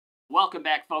welcome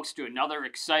back, folks, to another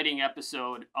exciting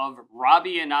episode of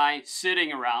Robbie and I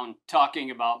sitting around talking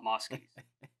about Muskies.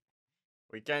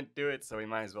 We can't do it, so we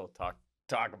might as well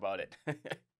talk about it.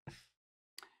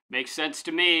 Makes sense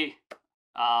to me.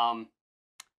 Um,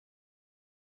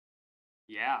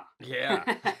 yeah. Yeah.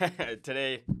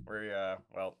 Today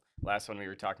last one we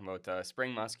were talking about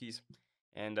spring muskies,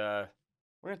 and we're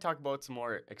gonna talk about some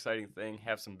more exciting thing.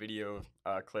 Have some video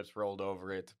clips rolled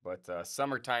over it, but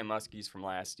summertime muskies from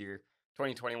last year,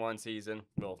 2021 season.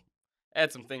 We'll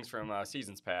add some things from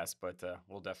seasons past, but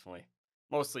we'll definitely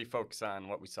mostly focus on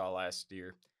what we saw last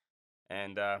year.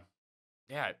 And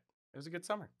yeah, it was a good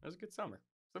summer. It was a good summer.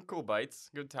 Some cool bites,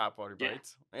 good topwater Yeah,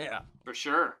 bites. Yeah. for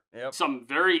sure. Yep. Some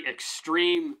very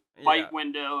extreme Yeah. bite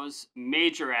windows,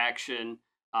 major action.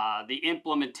 The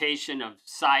implementation of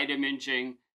side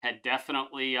imaging had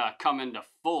definitely come into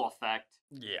full effect.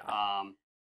 Yeah. Um,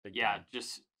 Big yeah, time.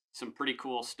 just some pretty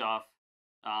cool stuff.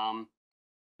 Um,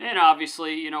 and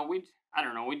obviously, I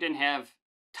don't know, we didn't have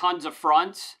tons of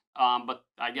fronts, but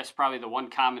I guess probably the one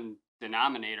common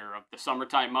denominator of the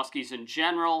summertime muskies in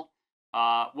general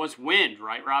was wind,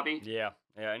 right, Robbie? Yeah.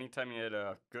 Yeah. Anytime you had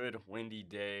a good windy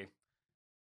day,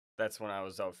 that's when I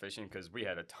was out fishing because we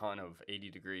had a ton of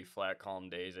 80-degree flat calm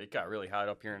days. It got really hot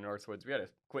up here in Northwoods. We had to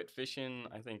quit fishing,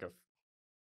 I think,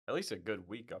 at least a good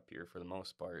week up here for the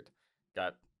most part.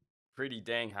 Got pretty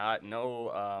dang hot.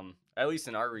 No, at least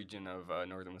in our region of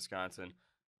northern Wisconsin,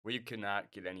 we could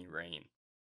not get any rain.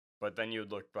 But then you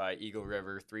would look by Eagle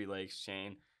River, Three Lakes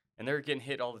chain, and they were getting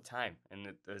hit all the time. And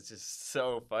it was just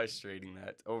so frustrating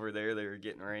that over there they were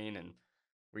getting rain and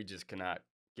we just could not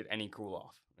get any cool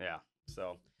off. Yeah.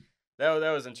 So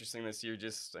that was interesting this year.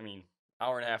 Just, I mean,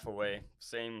 hour and a half away,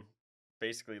 same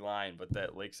basically line, but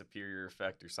that Lake Superior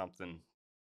effect or something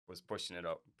was pushing it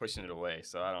away.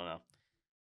 So I don't know.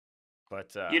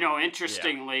 But yeah.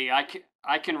 Interestingly,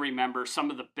 I can remember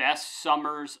some of the best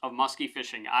summers of muskie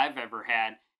fishing I've ever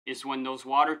had is when those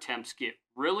water temps get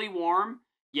really warm,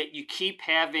 yet you keep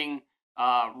having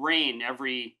rain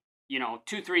every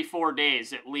 2, 3, 4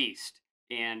 days at least.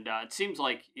 And it seems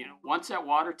like once that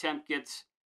water temp gets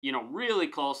really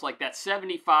close, like that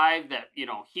 75, that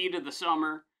heat of the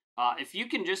summer. If you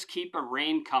can just keep a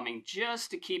rain coming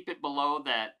just to keep it below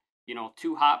that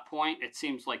too hot point, it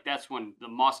seems like that's when the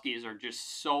muskies are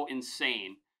just so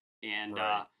insane. And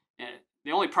Right.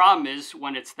 the only problem is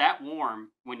when it's that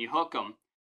warm, when you hook them,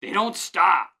 they don't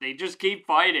stop. They just keep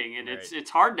fighting, and Right. it's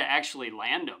hard to actually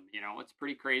land them. It's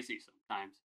pretty crazy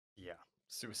sometimes. Yeah.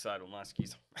 Suicidal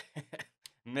muskies.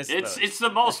 Miss It's those. the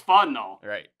most fun though.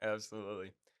 Right.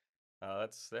 Absolutely.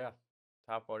 That's yeah.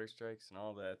 Top water strikes and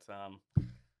all that.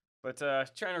 But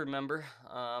trying to remember.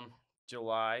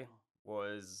 July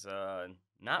was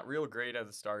not real great at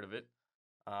the start of it.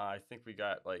 I think we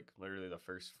got like literally the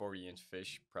first 40-inch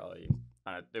fish probably.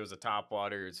 It was a top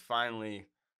water. It's finally.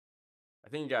 I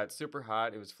think it got super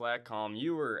hot. It was flat calm.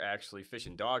 You were actually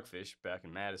fishing dogfish back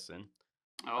in Madison.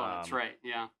 Oh, that's Um, right.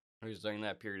 Yeah. it was during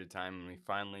that period of time, and we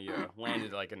finally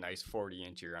landed like a nice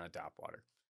 40-incher on a top water.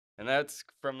 And that's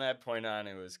from that point on,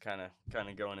 it was kind of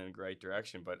going in the right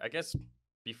direction. But I guess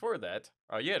before that,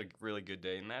 you had a really good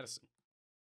day in Madison.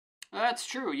 That's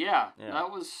true. Yeah. Yeah,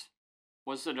 it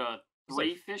Was it a was like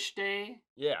 3 fish day?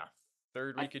 yeah,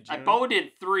 third I week of I June.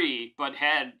 boated 3, but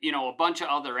had, a bunch of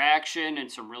other action and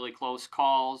some really close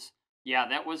calls. Yeah,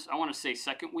 that was, I want to say,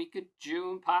 second week of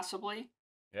June, possibly.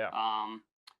 Yeah, Um,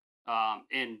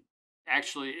 and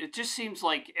actually, it just seems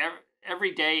like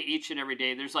every day, each and every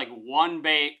day, there's like one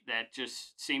bait that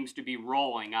just seems to be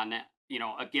rolling on that,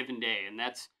 a given day. And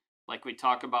that's like we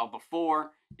talked about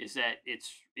before, is that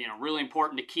it's, really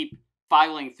important to keep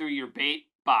filing through your bait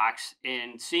box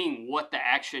and seeing what the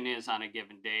action is on a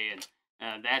given day.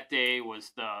 And that day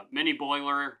was the mini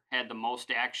boiler had the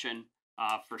most action,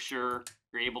 for sure.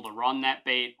 You're able to run that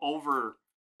bait over,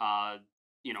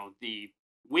 the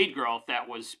weed growth that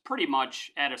was pretty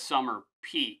much at a summer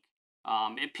peak.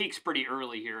 It peaks pretty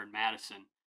early here in Madison.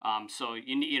 So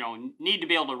need to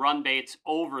be able to run baits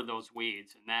over those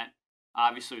weeds, and that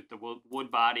obviously with the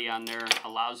wood body on there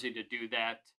allows you to do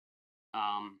that.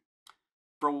 Um,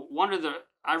 for one of the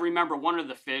I remember one of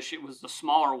the fish, it was the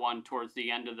smaller one towards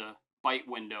the end of the bite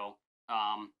window.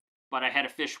 Um, but I had a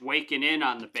fish waking in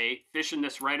on the bait, fishing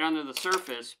this right under the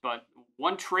surface. But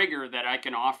one trigger that I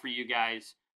can offer you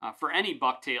guys for any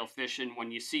bucktail fishing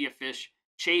when you see a fish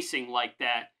chasing like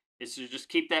that is to just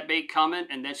keep that bait coming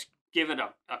and just give it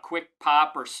a quick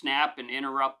pop or snap and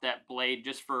interrupt that blade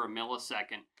just for a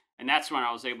millisecond. And that's when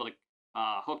I was able to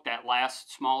hook that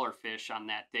last smaller fish on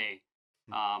that day.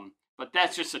 But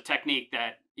that's just a technique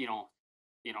that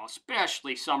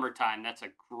especially summertime, that's a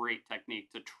great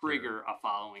technique to Sure. trigger a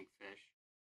following fish.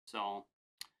 So,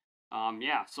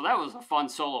 yeah, so that was a fun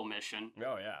solo mission.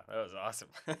 Oh yeah, that was awesome.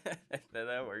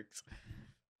 That works.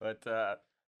 But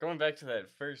going back to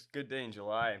that first good day in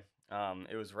July,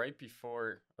 it was right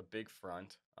before a big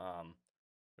front.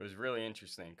 It was really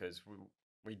interesting because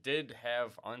we did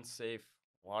have unsafe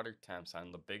water temps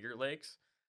on the bigger lakes,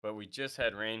 but we just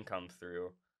had rain come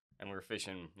through, and we were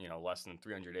fishing, less than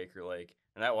 300-acre lake,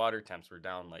 and that water temps were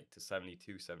down like to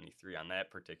 72, 73 on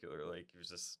that particular lake. It was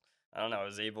just, I don't know, I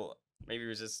was able, maybe it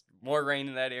was just more rain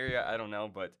in that area, I don't know,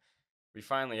 but we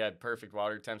finally had perfect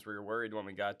water temps. We were worried when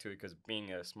we got to it because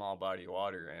being a small body of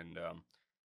water, and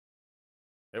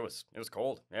it was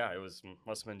cold. Yeah, it was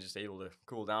must have been just able to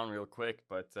cool down real quick,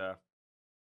 but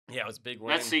yeah, it was big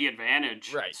That's wind. the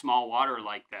advantage. Right, Small water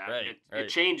like that, right, it right.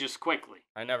 changes quickly.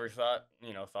 I never thought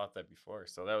that before.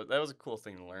 So that was a cool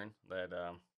thing to learn. That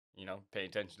pay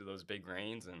attention to those big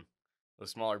rains, and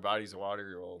those smaller bodies of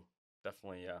water will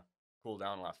definitely cool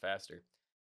down a lot faster.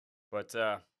 But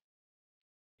yeah,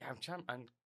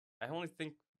 I only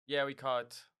think, yeah, we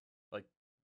caught like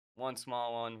one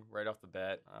small one right off the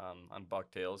bat on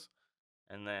bucktails,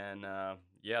 and then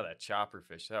yeah, that chopper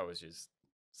fish, that was just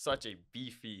such a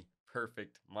beefy,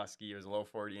 perfect muskie. It was a low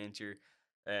 40 incher,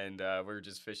 and we were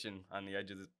just fishing on the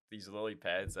edge of these lily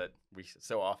pads that we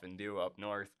so often do up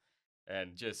north,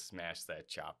 and just smashed that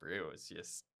chopper. It was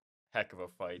just heck of a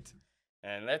fight,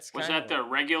 and that's Was kind that of, the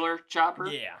regular chopper?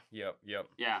 yeah, yep.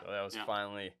 Yeah, So that was yeah.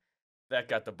 finally, that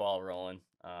got the ball rolling.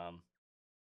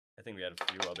 I think we had a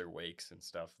few other wakes and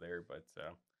stuff there, but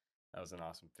that was an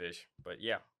awesome fish. But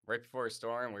yeah, right before a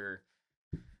storm, we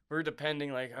were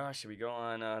depending like, oh, should we go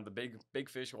on the big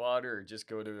fish water or just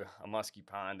go to a musky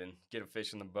pond and get a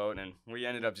fish in the boat? And we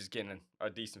ended up just getting a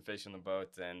decent fish in the boat,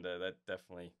 and that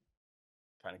definitely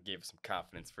kind of gave us some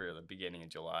confidence for the beginning of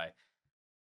July.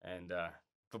 And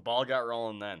the ball got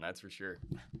rolling then, that's for sure.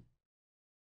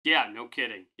 Yeah, no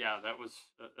kidding. Yeah, that was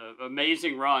an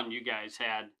amazing run you guys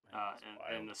had Man, it's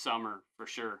in wild. the summer for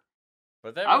sure.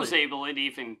 But that I was really, able to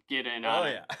even get in oh on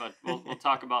it, yeah, but we'll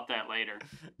talk about that later.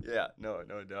 yeah, no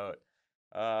doubt.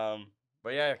 Um,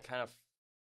 but yeah, kind of,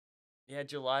 yeah,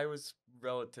 July was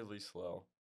relatively slow.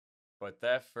 But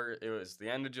it was the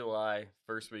end of July,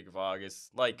 first week of August,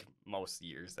 like most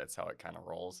years, that's how it kind of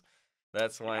rolls.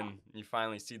 That's Yeah. when you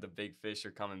finally see the big fish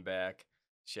are coming back,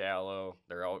 shallow.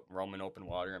 They're out roaming open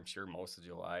water. I'm sure most of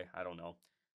July. I don't know,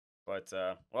 but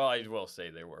well, I will say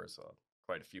there was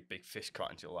quite a few big fish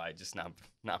caught in July, just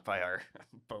not by our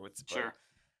boats. But Sure.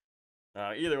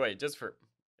 either way, just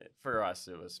for us,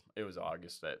 it was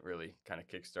August that really kind of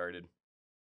kick started.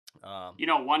 Um,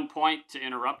 One point to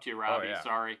interrupt you, oh Robbie. yeah,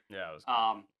 Sorry. yeah, I was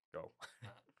gonna Um, go.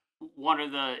 One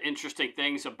of the interesting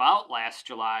things about last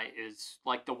July is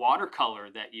like the watercolor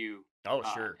that you Oh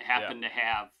sure, yeah. happen to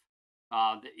have.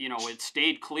 It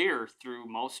stayed clear through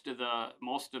most of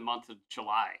the month of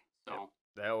July. Yep. So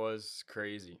That was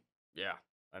crazy. Yeah.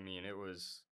 I mean, it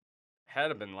was had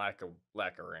to been lack of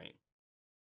rain.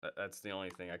 That's the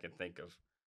only thing I can think of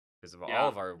because of all yeah,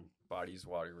 of our bodies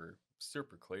water were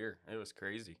super clear. It was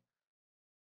crazy.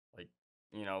 Like,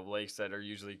 lakes that are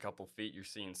usually a couple feet, you're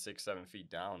seeing 6, 7 feet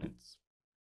down. It's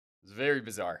very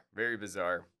bizarre, very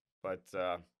bizarre. But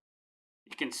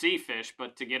you can see fish,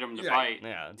 but to get them to right, bite,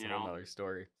 yeah, that's a you whole know, nother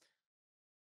story.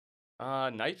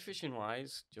 Night fishing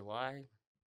wise, July,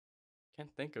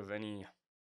 can't think of any.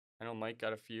 I know Mike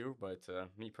got a few, but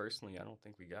me personally, I don't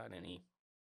think we got any.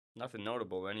 Nothing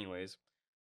notable, anyways.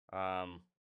 Um,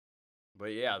 but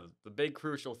yeah, the big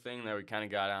crucial thing that we kind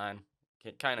of got on,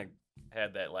 kind of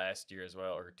had that last year as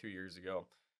well, or 2 years ago,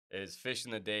 is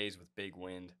fishing the days with big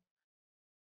wind.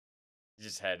 You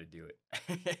just had to do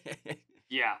it.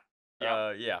 yeah,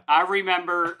 yeah. Yeah, I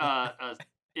remember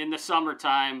in the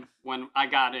summertime when I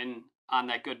got in on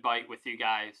that good bite with you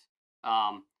guys.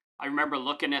 I remember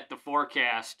looking at the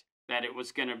forecast that it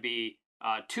was going to be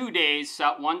 2 days,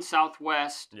 one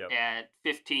southwest yep, at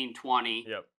 15-20,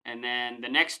 yep, and then the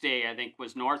next day I think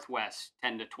was northwest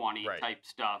 10 to 20 right, type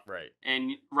stuff. right,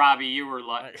 And Robbie, you were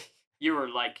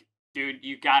like, dude,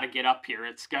 you got to get up here.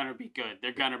 It's gonna be good.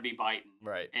 They're gonna be biting.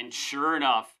 right. And sure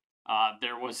enough,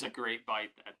 there was a great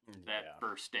bite that Yeah,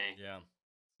 first day. yeah.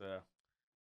 So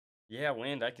yeah,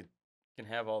 wind. I can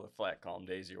have all the flat, calm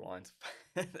days you want.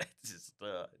 That just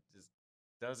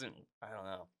doesn't. I don't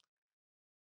know.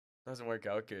 Doesn't work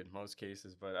out good in most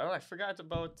cases. But oh, I forgot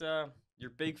about your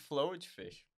big flowage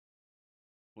fish,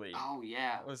 Lee. Oh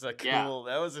yeah, That was a yeah. cool.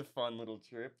 That was a fun little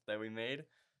trip that we made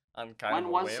on kind of When a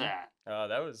was whim. that?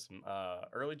 That was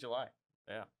early July.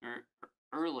 Yeah,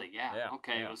 Early, yeah. yeah,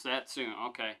 Okay, it yeah, was that soon.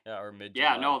 Okay. yeah, or mid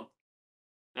Yeah, July. no,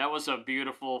 That was a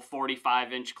beautiful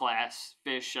 45-inch class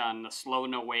fish on the slow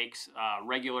no wakes,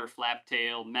 regular flap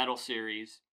tail metal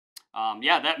series.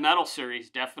 Yeah, that metal series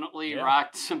definitely Yeah.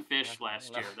 rocked some Yeah. fish I don't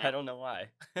last know. year. I That don't know why.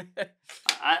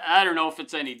 I don't know if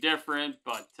it's any different,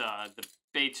 but the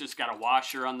bait's just got a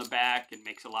washer on the back and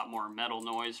makes a lot more metal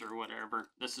noise or whatever.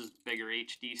 This is the bigger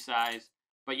HD size.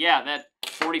 But yeah, that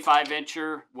 45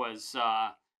 incher was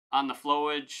on the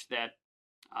flowage that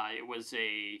it was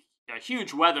a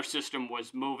huge weather system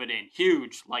was moving in,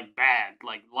 huge, like bad,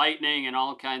 like lightning and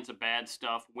all kinds of bad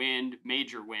stuff, wind,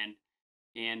 major wind.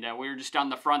 And we were just on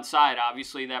the front side.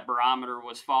 Obviously, that barometer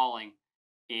was falling,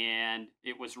 and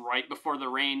it was right before the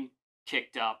rain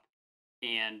kicked up.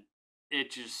 And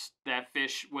it just, that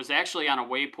fish was actually on a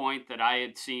waypoint that I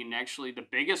had seen, actually, the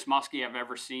biggest muskie I've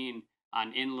ever seen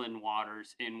on inland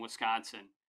waters in Wisconsin.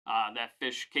 That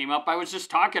fish came up. I was just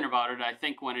talking about it, I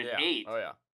think, when it Yeah. ate, Oh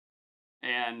yeah.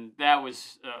 and that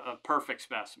was a perfect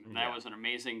specimen. That Yeah. was an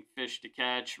amazing fish to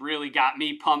catch. Really got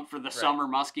me pumped for the Right. summer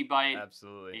muskie bite.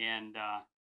 Absolutely. And It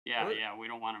yeah, was, yeah, we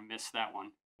don't want to miss that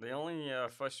one. the only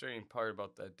frustrating part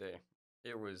about that day,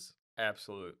 it was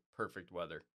absolute perfect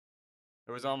weather.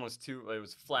 It was almost too. It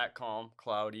was flat, calm,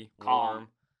 cloudy, Calm.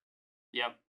 warm,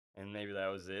 Yep. and maybe that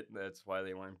was it. That's why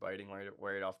they weren't biting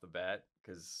right off the bat,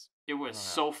 because It I was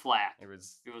don't know. so flat. It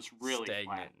was It was really flat.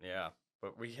 stagnant. Yeah,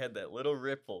 but we had that little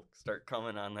ripple start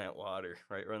coming on that water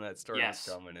right when that storm was Yes.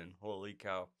 coming in. Holy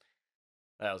cow,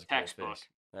 that was a cool Textbook. fish.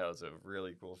 That was a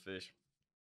really cool fish.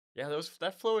 Yeah,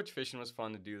 that flowage fishing was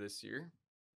fun to do this year.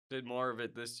 Did more of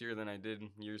it this year than I did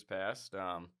in years past.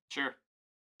 Sure.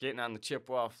 Getting on the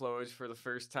Chippewa flowage for the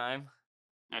first time,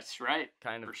 That's right.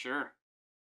 kind of For sure.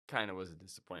 kind of was a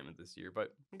disappointment this year,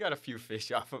 but we got a few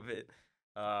fish off of it.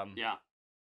 Um, Yeah.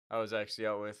 I was actually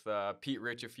out with Pete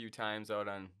Rich a few times out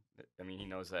on. I mean, he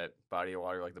knows that body of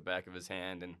water like the back of his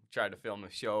hand, and tried to film a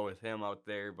show with him out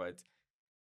there. But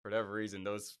for whatever reason,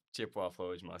 those Chippewa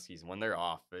flowage muskies, when they're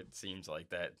off, it seems like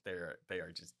that they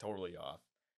are just totally off.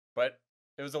 But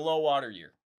it was a low water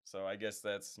year, so I guess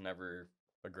that's never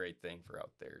a great thing for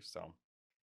out there. So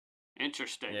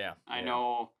Interesting. yeah, I yeah,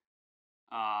 know.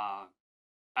 Uh,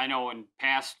 I know in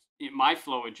past in my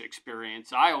flowage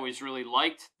experience, I always really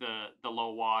liked the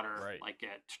low water, right, like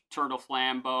at Turtle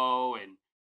Flambeau and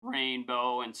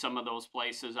Rainbow and some of those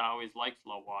places. I always liked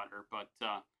low water, but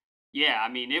yeah, I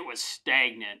mean it was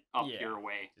stagnant up yeah, your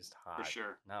way just for hot,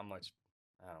 sure. not much.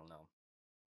 I don't know,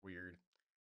 weird.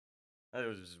 It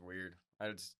was just weird.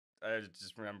 I just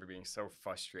remember being so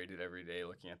frustrated every day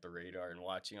looking at the radar and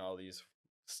watching all these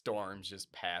storms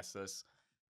just pass us.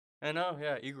 And oh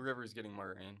yeah, Eagle River is getting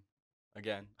more rain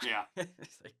again. Yeah,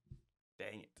 It's like,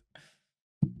 dang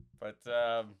it. But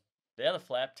yeah, the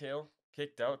flaptail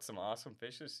kicked out some awesome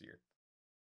fish this year.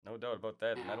 No doubt about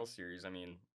that. yeah. Metal series. I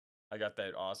mean, I got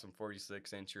that awesome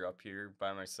 46 incher up here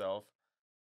by myself.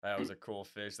 That was a cool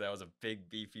fish. That was a big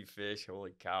beefy fish.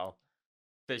 Holy cow!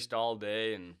 Fished all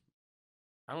day, and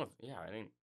I don't. Yeah, I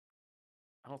didn't.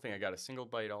 I don't think I got a single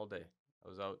bite all day. I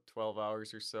was out 12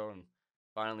 hours or so, and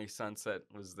finally sunset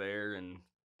was there, and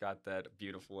got that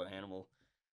beautiful animal.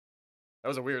 That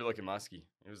was a weird looking muskie.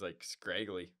 It was like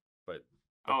scraggly, but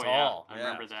Oh yeah, tall. I Yeah,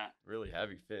 remember that. really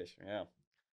heavy fish. Yeah,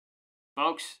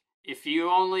 Folks, if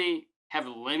you only have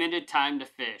limited time to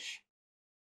fish,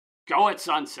 go at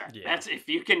sunset. yeah, That's if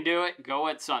you can do it, go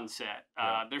at sunset.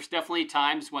 yep, There's definitely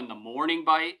times when the morning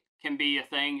bite can be a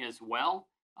thing as well.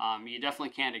 You definitely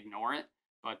can't ignore it.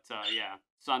 But yeah,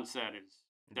 sunset is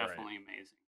right. definitely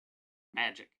amazing.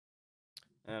 Magic.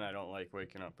 And I don't like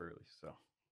waking up early, so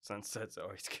sunset's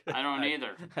always good. I don't I'd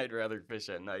either, I'd rather fish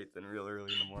at night than real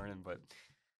early in the morning, but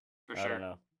for I don't sure.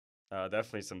 know.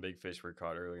 Definitely some big fish were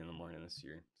caught early in the morning this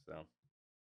year. So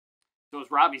So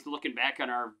as Robbie's looking back on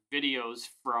our videos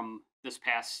from this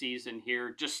past season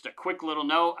here, just a quick little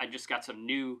note. I just got some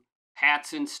new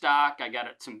hats in stock. I got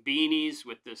some beanies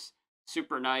with this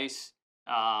super nice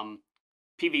um,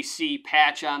 PVC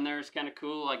patch on there. It's kind of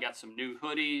cool. I got some new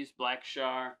hoodies, black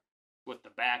char, what the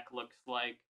back looks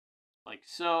like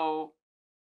so.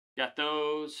 Got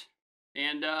those,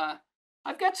 and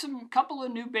I've got some couple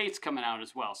of new baits coming out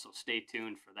as well. So stay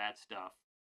tuned for that stuff.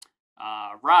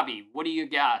 Robbie, what do you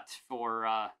got for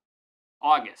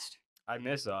August? I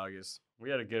miss August. We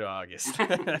had a good August.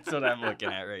 That's what I'm looking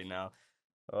at right now.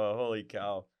 Oh, holy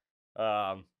cow!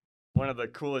 Um, one of the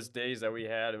coolest days that we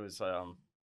had. It was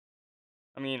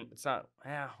I mean, it's not.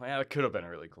 Yeah, well, it could have been a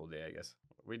really cool day. I guess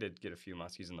we did get a few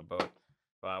muskies in the boat.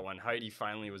 When Heidi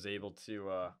finally was able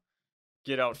to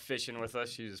get out fishing with us,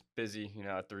 she was busy,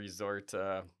 at the resort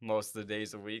most of the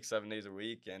days a week, 7 days a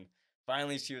week, and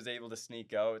finally she was able to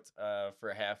sneak out for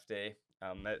a half day.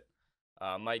 Met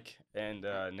Mike and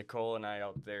Nicole and I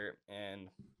out there, and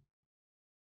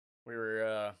we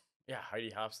were yeah, Heidi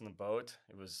hops in the boat.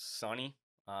 It was sunny.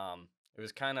 It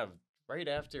was kind of right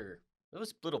after it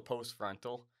was a little post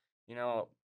frontal. You know,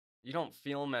 you don't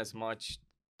feel them as much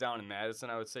down in Madison,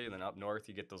 I would say, than up north.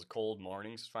 You get those cold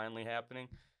mornings finally happening,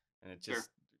 and it Sure. just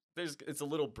there's it's a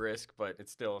little brisk, but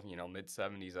it's still mid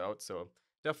 70s out. So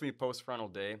definitely a post frontal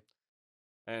day.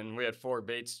 And we had four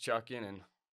baits chucking, and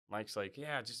Mike's like,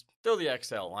 "Yeah, just throw the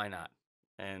XL. Why not?"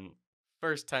 And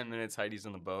first 10 minutes, Heidi's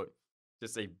in the boat.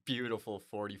 Just a beautiful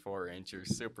 44 incher,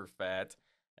 super fat,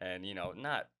 and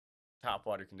not top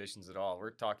water conditions at all. We're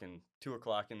talking 2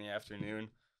 o'clock in the afternoon,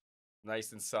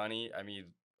 nice and sunny. I mean,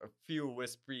 a few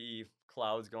wispy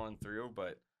clouds going through,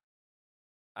 but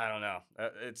I don't know.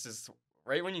 It's just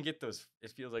right when you get those.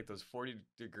 It feels like those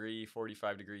 40-degree,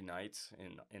 45-degree nights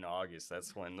in August.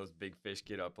 That's when those big fish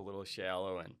get up a little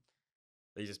shallow and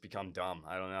they just become dumb.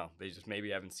 I don't know. They just maybe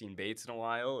haven't seen baits in a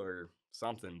while or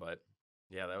something. But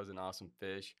yeah, that was an awesome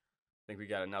fish. I think we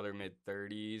got another mid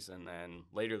 30s, and then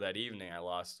later that evening, I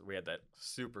lost. We had that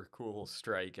super cool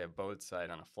strike at boat side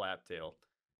on a flap tail,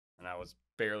 and I was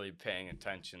barely paying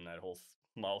attention. That whole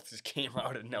mouth just came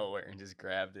out of nowhere and just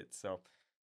grabbed it. So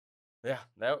yeah,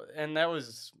 that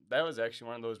was actually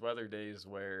one of those weather days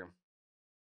where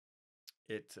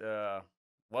it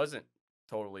wasn't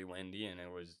totally windy and it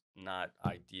was not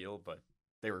ideal, but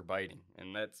they were biting,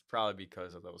 and that's probably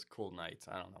because of those cool nights.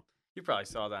 I don't know. You probably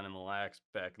saw that in Mille Lacs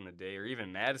back in the day, or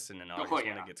even Madison in Oh August when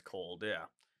it yeah. gets cold. Yeah,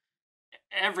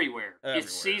 Everywhere. It's everywhere.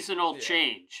 seasonal Yeah,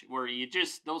 change where you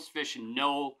just those fish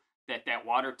know that that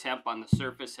water temp on the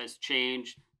surface has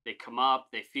changed. They come up,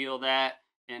 they feel that,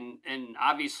 and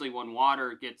obviously when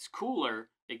water gets cooler,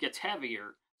 it gets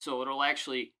heavier. So it'll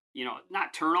actually,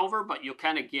 not turn over, but you'll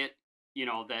kind of get,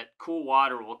 that cool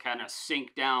water will kind of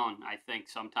sink down, I think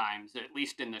sometimes, at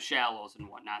least in the shallows and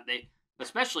whatnot. They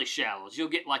especially shallows. You'll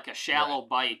get like a right. shallow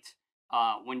bite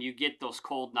when you get those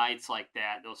cold nights like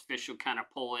that. Those fish will kind of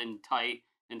pull in tight,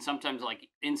 and sometimes like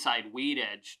inside weed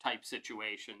edge type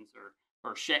situations, or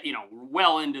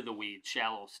well into the weeds,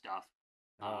 shallow stuff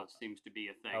Uh, seems to be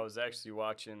a I thing. was actually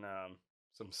watching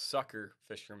some sucker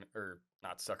fishermen, or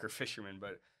not sucker fishermen,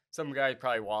 but some guy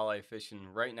probably walleye fishing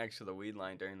right next to the weed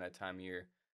line during that time of year,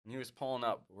 and he was pulling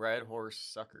up red horse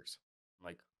suckers. I'm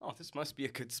like, oh, this must be a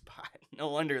good spot. No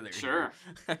wonder they're here. Sure.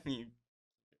 I mean,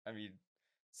 I mean,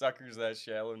 suckers that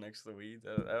shallow next to the weeds.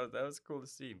 That was cool to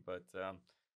see. But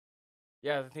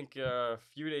yeah, I think a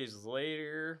few days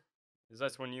later, is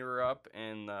that's when you were up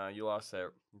and you lost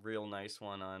that real nice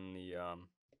one on the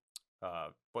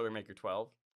Boilermaker 12.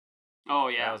 Oh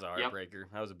That yeah. was a Yep.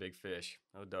 heartbreaker. That was a big fish.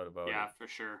 No doubt about it. Yeah, for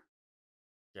sure.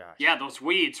 Gosh. Yeah, those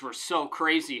weeds were so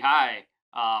crazy high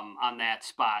on that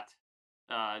spot,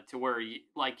 to where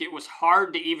like it was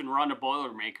hard to even run a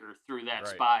Boilermaker through that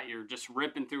Right. spot. You're just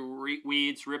ripping through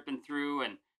weeds, ripping through,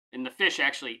 and the fish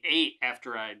actually ate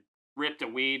after I ripped a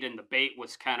weed, and the bait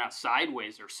was kind of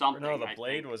sideways or Or no, something, the I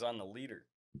blade think. was on the leader.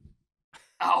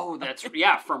 Oh, that's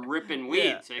yeah, from ripping Yeah,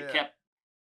 weeds. It yeah. kept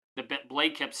the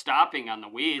blade kept stopping on the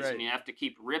weeds, and Right. you have to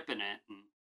keep ripping it,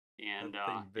 That and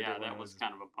thing bit it yeah, when that it was was.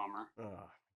 kind of a bummer. Oh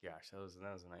gosh, that was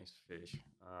a nice fish.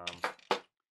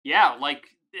 Yeah,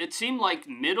 like it seemed like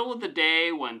middle of the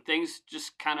day when things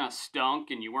just kind of stunk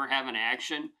and you weren't having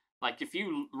action. Like if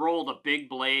you rolled a big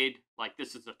blade, like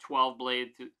this is a 12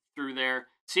 blade through there,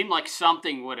 seemed like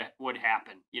something would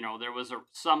happen. There was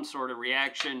some sort of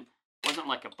reaction. Wasn't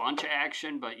like a bunch of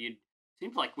action, but you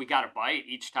seemed like we got a bite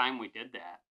each time we did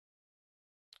that.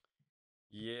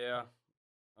 Yeah.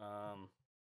 Um.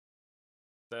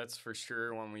 That's for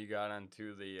sure when we got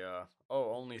onto the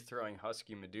only throwing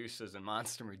husky medusas and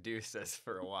monster medusas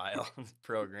for a while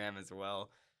program as well.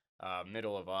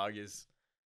 Middle of August,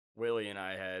 Willie and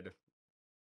I had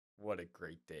what a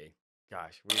great day.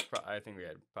 Gosh, I think we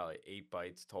had probably 8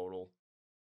 bites total.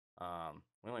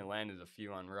 We only landed a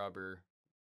few on rubber.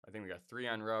 I think we got 3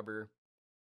 on rubber,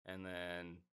 and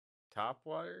then top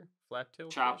water flat tail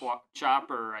fish.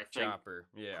 Chopper, I think Chopper,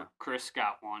 yeah. Chris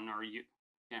got one, or you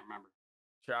can't remember.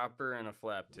 Chopper and a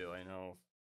flap tail. I know.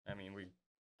 I mean, we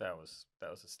that was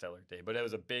a stellar day, but it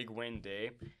was a big wind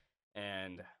day,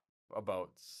 and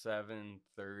about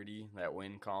 7:30, that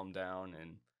wind calmed down,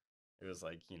 and it was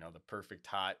like the perfect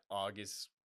hot August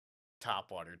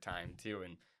topwater time too,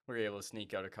 and we were able to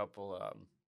sneak out a couple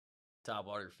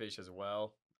topwater fish as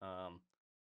well. I'm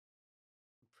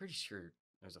pretty sure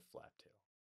it was a flap tail.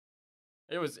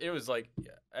 It was like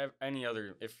any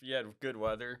other. If you had good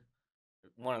weather,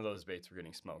 one of those baits were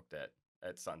getting smoked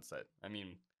at sunset. I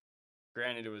mean,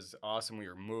 granted, it was awesome. We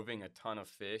were moving a ton of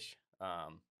fish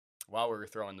while we were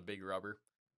throwing the big rubber,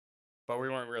 but we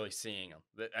weren't really seeing them.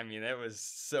 I mean, that was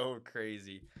so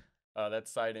crazy. That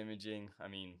side imaging. I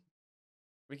mean,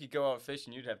 we could go out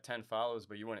fishing. You'd have 10 follows,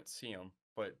 but you wouldn't see them.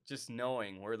 But just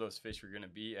knowing where those fish were going to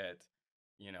be at,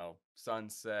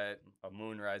 sunset, a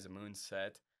moonrise, a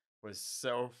moonset, was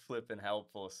so flippin'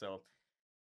 helpful. So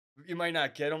you might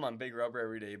not get them on big rubber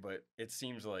every day, but it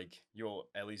seems like you'll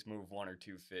at least move one or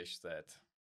two fish that,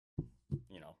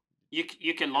 you know, You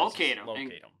can it was locate just them and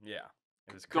locate them. Yeah,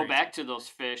 it was go crazy. back to those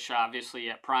fish, obviously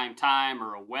at prime time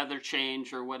or a weather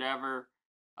change or whatever.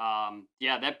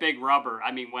 Yeah, that big rubber.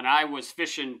 I mean, when I was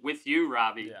fishing with you,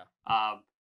 Robbie, Yeah, uh,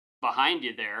 behind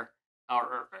you there,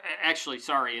 actually,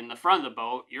 sorry, in the front of the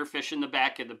boat, you're fishing the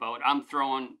back of the boat.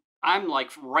 I'm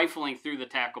like rifling through the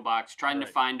tackle box, trying to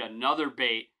right. find another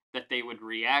bait that they would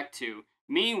react to.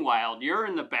 Meanwhile, you're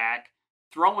in the back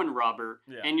throwing rubber,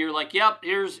 Yeah, and you're like, "Yep,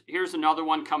 here's another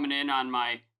one coming in on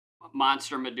my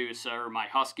monster Medusa or my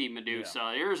husky yeah,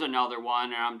 Medusa. Here's another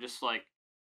one," and I'm just like,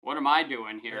 "What am I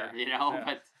doing here?" yeah,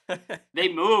 But yeah. they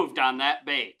moved on that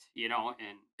bait, and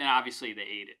obviously they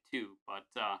ate it too. But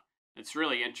it's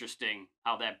really interesting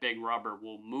how that big rubber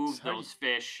will Just move how you those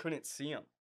fish. couldn't see them.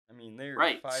 I mean, they were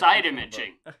Right, 5 feet side from the boat.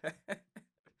 imaging.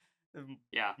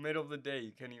 Yeah, Middle of the day,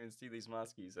 you couldn't even see these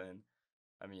muskies, and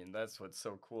I mean, that's what's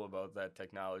so cool about that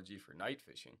technology for night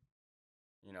fishing.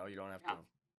 You don't have to yeah,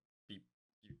 be,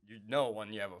 you know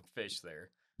when you have a fish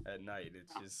there at night.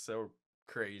 It's yeah. just so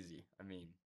crazy. I mean,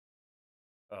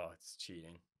 oh, it's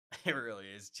cheating. It really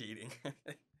is cheating.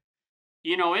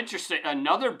 Interesting.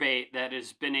 Another bait that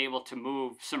has been able to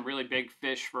move some really big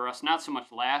fish for us. Not so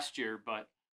much last year, but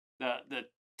the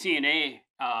TNA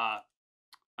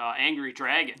Angry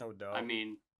Dragon. No I doubt.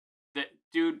 mean, that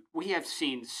dude, we have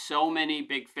seen so many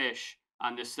big fish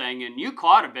on this thing, and you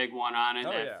caught a big one on it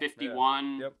Oh at yeah, yeah.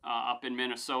 51 Yep, up in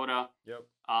Minnesota. yep.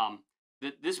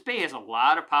 This bay has a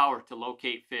lot of power to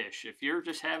locate fish. If you're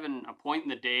just having a point in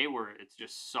the day where it's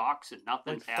just sucks and Like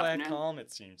nothing's flat happening, calm,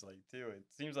 it seems like too. It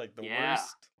seems like the yeah,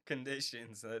 worst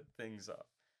conditions that things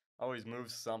always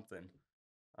moves something.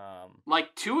 Um,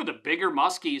 like two of the bigger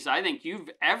muskies I think you've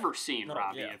ever seen, oh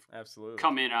Robbie, yeah, have absolutely.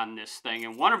 come in on this thing,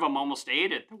 and one of them almost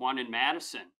ate it. The one in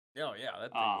Madison. Oh yeah,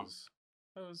 that thing Um, was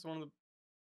that was one of the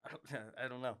I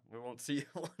don't know. We won't see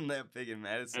one that big in it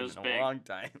Madison was in a big, long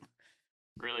time.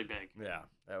 really big, Yeah,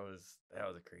 that was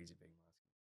a crazy big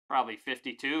probably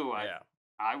 52. muskie. Yeah,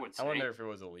 I would I wonder say if it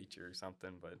was a leecher or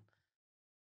something, but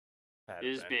had have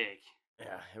is been. big.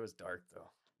 Yeah, it was dark though.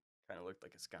 Kind of looked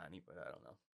like a Scotty, but I don't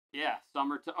know. Yeah,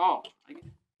 summer to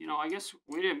I guess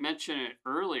we didn't mention it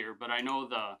earlier, but I know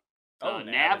Oh, the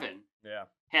Navin. Navin Yeah,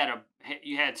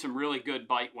 you had some really good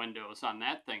bite windows on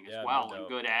that thing as yeah, no well, and doubt.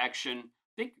 good action.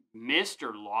 I think missed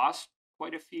or lost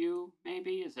quite a few.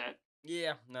 Maybe is that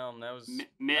Yeah, no, that was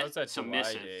that some July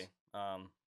day. misses?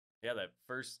 Yeah, that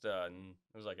first it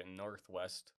was like a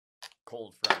northwest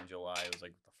cold front in July. It was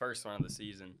like the first one of the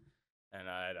season, and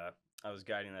I was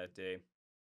guiding that day,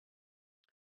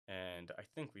 and I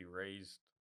think we raised.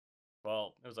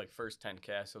 Well, it was like first 10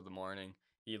 casts of the morning.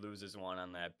 He loses one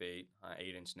on that bait,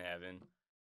 8-inch Navin.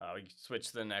 We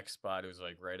switched to the next spot. It was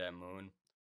like right at Moon.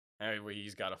 Anyway,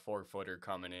 he's got a 4-footer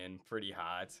coming in, pretty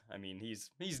hot. I mean,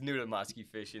 he's new to musky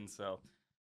fishing, so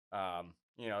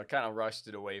kind of rushed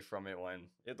it away from it when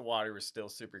the water was still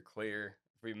super clear.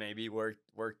 If we maybe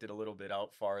worked it a little bit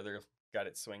out farther, got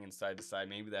it swinging side to side,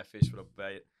 maybe that fish would have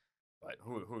bit. But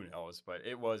who knows? But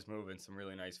it was moving some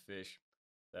really nice fish.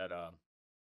 That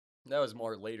that was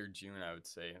more later June, I would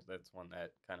say. That's one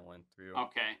that kind of went through.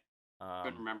 Okay,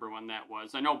 couldn't Um, remember when that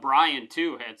was. I know Brian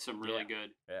too had some really yeah, good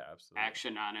yeah, absolutely.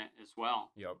 action on it as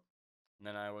well. Yep. And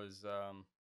then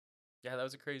yeah, that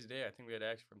was a crazy day. I think we had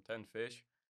action from 10 fish.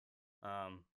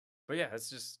 But yeah, it's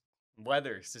just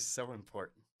weather is just so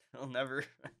important. I'll never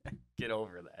get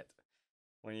over that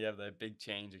when you have that big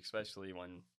change, especially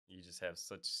when you just have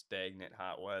such stagnant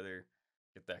hot weather.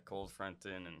 Get that cold front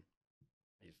in, and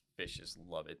these fish just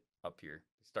love it up here.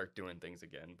 They start doing things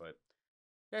again. But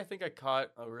yeah, I think I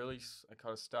caught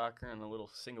a stalker and a little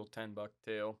single 10 buck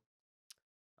tail.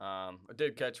 I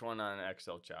did catch one on an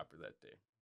XL chopper that day,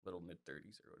 little mid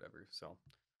 30s or whatever. So,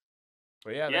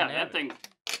 but yeah, that Yeah, Navin.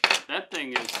 that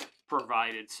thing has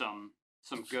provided some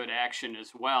good action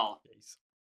as well Yes.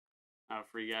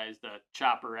 for you guys. The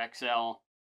Chopper XL,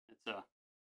 it's a Yeah,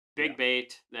 big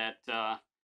bait that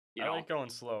you I know. like going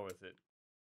slow with it.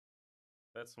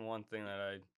 That's the one thing that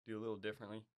I do a little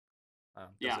differently. Does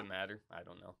Yeah, it matter? I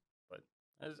don't know, but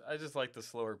I just like the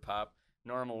slower pop.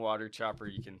 Normal water chopper,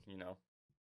 you can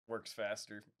works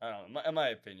faster. I don't know. In my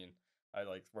opinion, I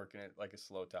like working it like a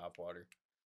slow top water.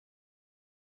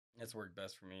 That's worked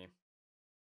best for me.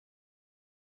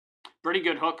 pretty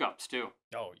good hookups too.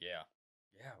 Oh yeah,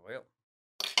 Yeah, well,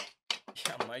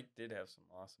 yeah, Mike did have some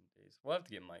awesome days. We'll have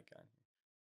to get Mike on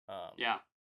here. Yeah.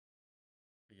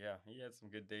 But yeah, he had some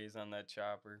good days on that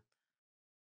chopper.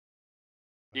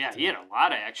 Yeah, But he had a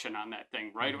lot of action on that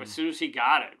thing right as mhm. soon as he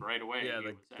got it right away. Yeah, He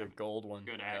was the having gold one.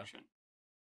 good Yeah, action.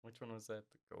 which one was that?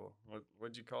 The gold.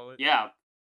 What'd you call it? Yeah,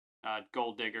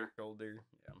 gold digger, Gold digger.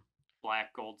 Yeah.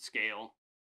 black gold scale.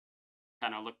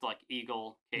 Kind of looked like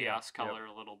eagle Yeah. chaos Yep. color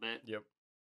a little bit. Yep.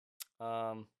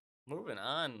 Moving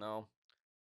on though.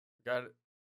 Got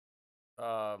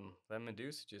that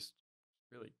Medusa just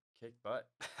really kicked butt.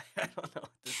 I don't know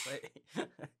what to say.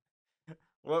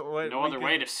 What No week other is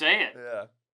way it? to say it. Yeah.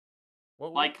 What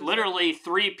week Like is that? literally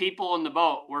 3 people in the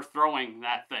boat were throwing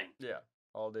that thing. Yeah,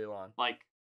 all day long. Like,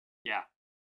 yeah,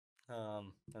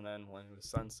 And then when it was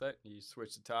sunset, you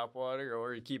switch to top water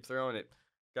or you keep throwing it.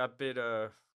 Got bit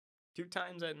 2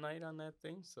 times at night on that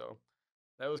thing, so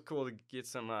that was cool to get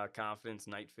some confidence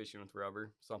night fishing with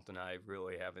rubber. Something I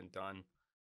really haven't done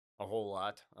a whole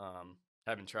lot.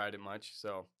 Haven't tried it much,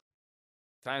 so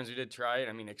times we did try it.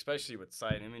 I mean, especially with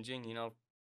side imaging,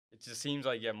 it just seems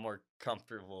like you get more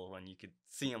comfortable when you could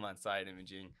see them on side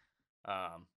imaging,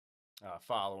 um,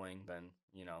 following than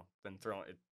throwing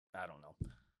it. I don't know.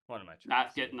 What am I trying to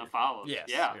not say getting the here? follows. Yes,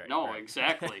 Yeah, right, no,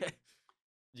 exactly. right.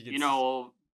 You could, You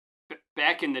know,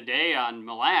 back in the day on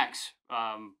Mille Lacs,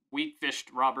 we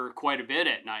fished rubber quite a bit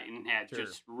at night and had sure,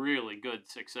 just really good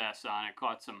success on it.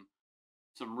 Caught some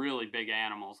really big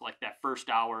animals, like that first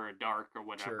hour of dark or sure.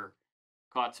 whatever.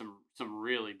 Caught some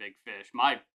really big fish.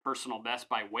 My personal best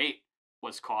by weight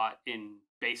was caught in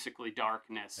basically I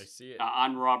darkness see it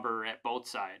on rubber at both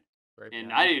sides, right and I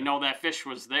behind didn't you. know that fish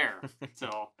was there.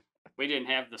 So we didn't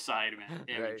have the side Right.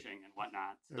 imaging and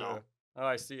whatnot. Yeah. So, Oh,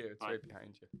 I see it. It's but right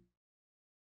behind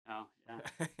oh yeah,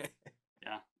 you.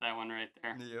 yeah, that one right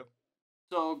there. Yep.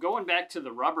 So going back to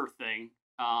the rubber thing,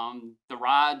 the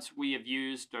rods we have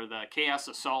used are the Chaos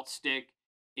Assault Stick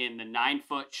in the 9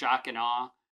 foot shock and awe.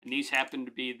 And these happen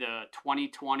to be the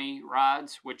 2020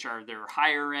 rods, which are their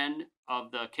higher end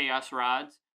of the Chaos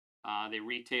rods. They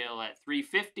retail at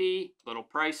 350, a little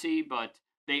pricey, but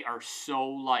they are so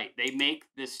light. They make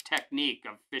this technique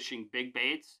of fishing big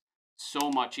baits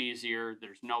so much easier.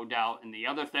 There's no doubt. And the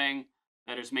other thing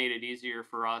that has made it easier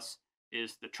for us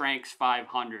is the Tranks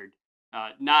 500.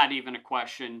 Not even a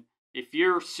question. If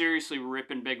you're seriously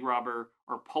ripping big rubber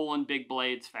or pulling big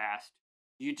blades fast,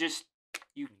 you just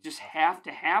you You just have have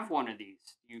to have one of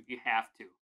these. You have to.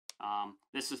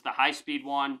 This is the high speed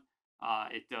one.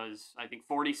 It does I think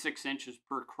 46 inches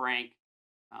per crank,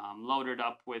 loaded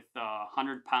up with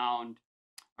 100 pound,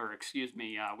 or excuse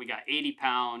me, we got 80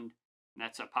 pound. And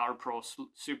that's a Power Pro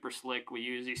Super Slick we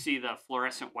use. You see the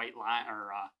fluorescent white line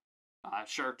or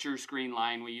chartreuse green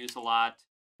line we use a lot.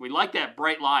 We like that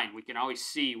bright line. We can always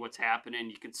see what's happening.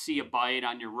 You can see a Mm. bite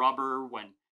on your rubber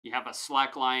when you have a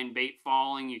slack line bait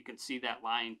falling. You can see that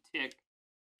line tick.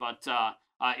 But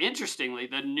interestingly,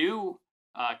 the new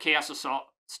Chaos Assault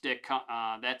stick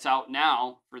that's out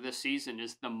now for this season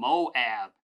is the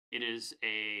Moab. It is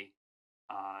a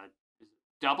uh,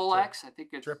 double Tri- X. I think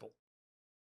it's triple.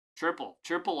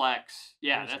 triple X.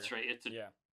 Yeah, Pretty that's sure. right. It's a Yeah.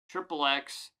 triple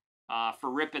X for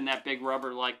ripping that big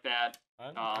rubber like that.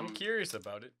 I'm Um, curious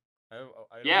about it. It'll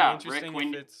be yeah, Rick, interesting if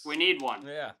we it's. need one.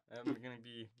 Yeah, I'm gonna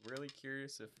be really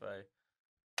curious if I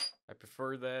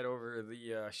prefer that over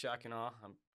the shock and awe.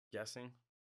 I'm guessing.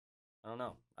 I don't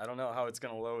know. I don't know how it's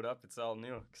gonna load up. It's all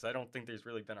new because I don't think there's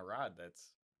really been a rod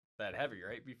that's that heavy,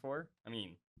 right? Before, I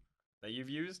mean, that you've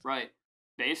used. Right.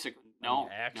 Basically, I mean, no,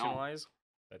 action no. wise,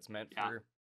 that's meant Yeah, for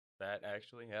that.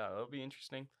 Actually, yeah, that'll be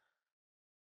interesting.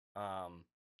 Um,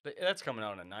 that's coming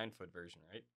out in a 9 foot version,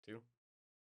 right? Too.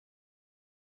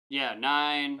 yeah,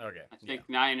 nine. Okay, I yeah. think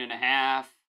 9.5.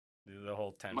 The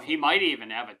whole ten He foot might thing. even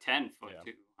have a 10 foot Yeah.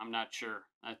 too. I'm not sure.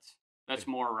 It, That's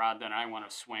more rod than I want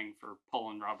to swing for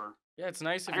pulling rubber. yeah, it's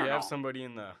nice I if you don't have know. somebody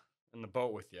in the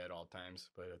boat with you at all times,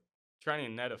 but trying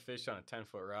to net a fish on a 10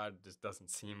 foot rod just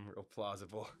doesn't seem real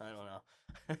plausible. I don't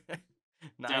know.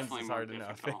 Nines Definitely is more hard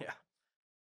enough. difficult. Yeah,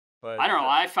 I but don't know.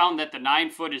 I found that the 9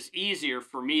 foot is easier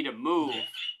for me to move,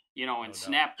 yeah, and no doubt.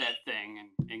 snap that thing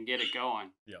and get it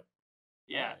going. Yep.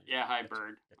 Yeah, Ah, yeah. Hi, got your,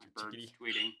 bird. got My your bird's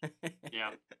chickadee. tweeting.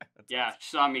 Yeah, That's yeah. awesome.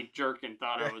 Saw me jerking.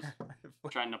 Thought I was Yeah.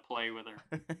 trying to play with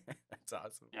her. That's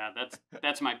awesome. Yeah,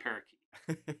 that's my parakeet.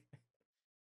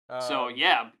 So um,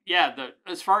 yeah. The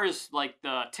as far as like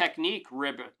the technique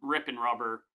ripping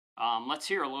rubber, let's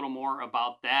hear a little more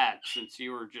about that since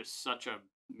you were just such a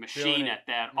doing machine it at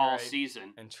that all right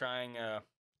season. and trying.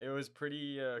 It was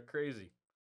pretty crazy.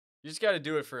 You just got to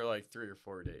do it for like 3 or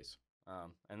 4 days,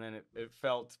 and then it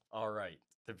felt all right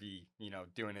to be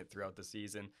doing it throughout the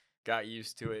season. got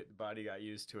used to it. The body got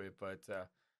used to it. But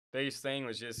biggest thing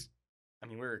was just, I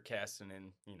mean, we were casting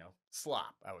in,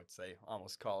 slop, I would say,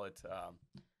 almost call it.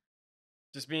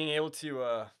 Just being able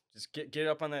to just get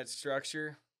up on that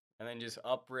structure and then just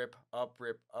up rip, up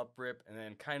rip, up rip, and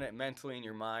then kind of mentally in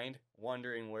your mind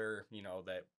wondering where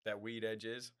that weed edge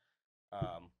is,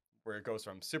 where it goes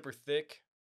from super thick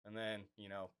and then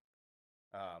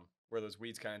where those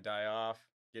weeds kind of die off,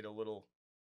 get a little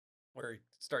where it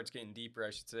starts getting deeper,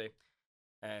 I should say,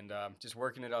 and just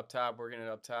working it up top, working it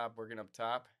up top, working up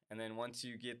top, and then once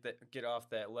you get off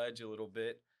that ledge a little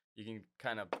bit, you can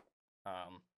kind of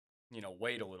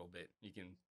wait a little bit. You can,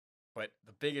 but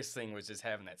the biggest thing was just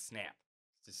having that snap,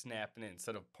 just snapping it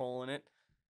instead of pulling it.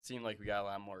 Seemed like we got a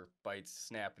lot more bites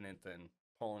snapping it than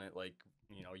pulling it like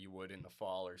you would in the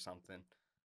fall or something.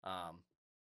 Um,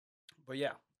 but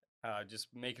yeah, just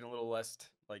making a little less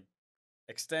like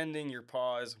extending your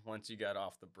pause once you got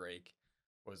off the break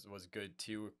was good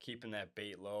too. Keeping that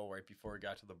bait low right before it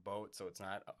got to the boat, so it's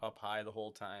not up high the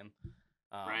whole time.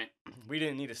 Um, Right. we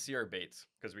didn't need to see our baits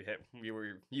because we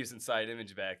were using side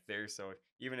image back there. So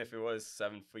even if it was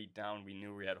 7 feet down, we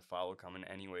knew we had a follow coming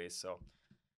anyways. So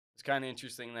it's kind of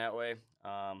interesting that way.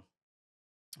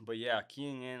 But yeah,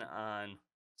 keying in on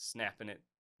snapping it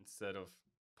instead of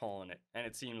pulling it, and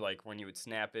it seemed like when you would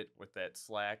snap it with that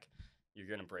slack, you're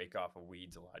gonna break off of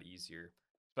weeds a lot easier,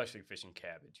 especially fishing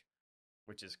cabbage,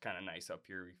 which is kind of nice up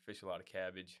here. We fish a lot of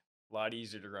cabbage. A lot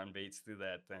easier to run baits through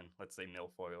that than, let's say,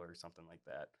 milfoil or something like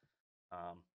that.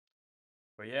 Um,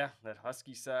 but yeah, that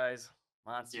husky size,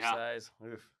 monster Yeah. size,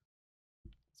 oof,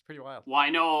 it's pretty wild. Well,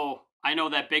 I know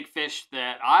that big fish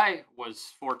that I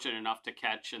was fortunate enough to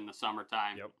catch in the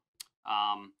summertime. Yep.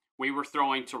 We were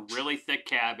throwing to really thick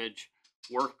cabbage,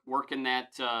 working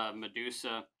that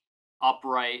Medusa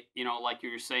upright. Like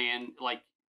you were saying,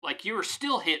 like you were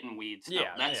still hitting weeds though.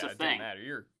 Yeah, That's the yeah, it didn't thing, matter.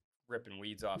 You're ripping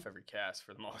weeds off every cast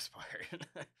for the most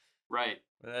part. right?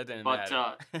 But that didn't But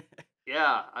matter.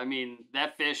 yeah, I mean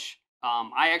that fish.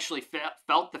 I actually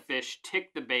felt the fish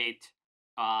tick the bait.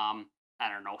 I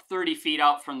don't know, 30 feet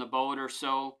out from the boat or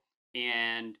so,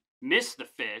 and missed the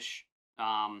fish.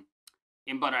 Um,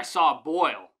 but I saw a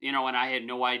boil, and I had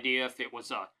no idea if it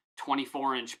was a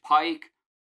 24-inch pike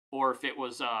or if it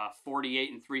was a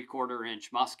 48 and 3/4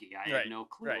 inch muskie. I had Right, no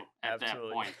clue right, at that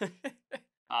absolutely.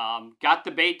 point. Got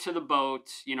the bait to the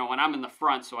boat, when I'm in the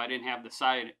front, so I didn't have the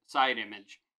side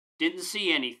image. Didn't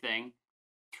see anything.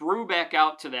 Threw back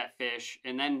out to that fish,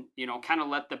 and then kind of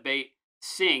let the bait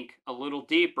sink a little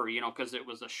deeper, because it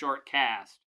was a short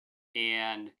cast.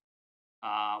 And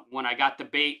when I got the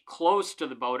bait close to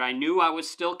the boat, I knew I was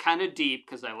still kind of deep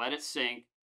because I let it sink.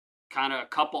 Kind of a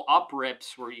couple up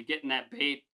rips where you getting that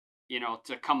bait,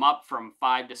 to come up from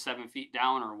 5 to 7 feet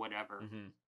down or whatever. Hmm.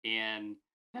 And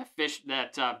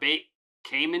that bait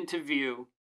came into view,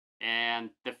 and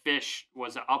the fish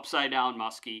was an upside down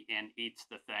muskie and eats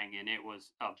the thing, and it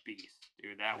was a beast,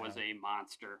 dude. That was Yeah. a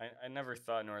monster. I never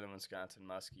thought northern Wisconsin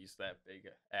muskies that big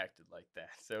acted like that,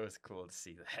 so it was cool to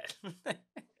see that. I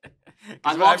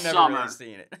Because love I've never really summer.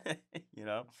 seen it, you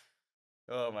know.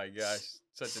 Oh my gosh,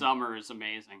 Summer is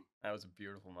amazing. that was a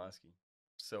beautiful muskie,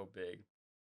 so big,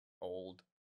 old.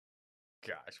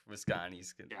 Gosh,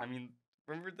 Wisconsin's. Yeah, I mean,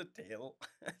 remember the tail?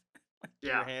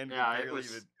 Your yeah, hand could yeah. It barely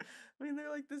even. was. I mean,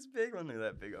 they're like this big when they're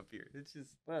that big up here. It's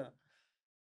just,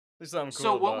 there's something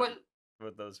So cool what about was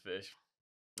with those fish.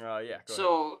 Yeah, go ahead.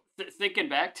 so thinking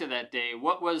back to that day?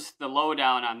 What was the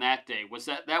lowdown on that day? Was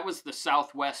that was the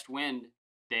southwest wind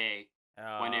day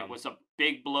when it Um, was a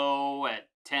big blow at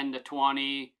 10 to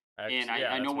 20, and Actually, I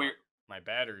yeah, know that's we're my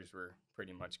batteries were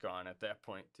pretty much gone at that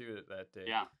point too. That day.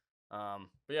 yeah, But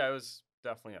yeah, it was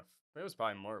definitely It was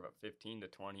probably more of a 15 to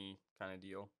 20 kind of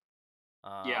deal.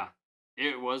 yeah. Um,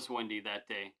 It was windy that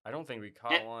day. I don't think we It,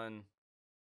 caught one.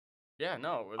 Yeah,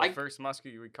 no, the I first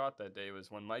muskie we caught that day was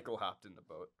when Michael hopped in the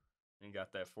boat and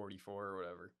got that 44 or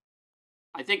whatever.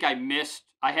 I think I missed.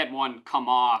 I had one come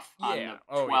off on Yeah. the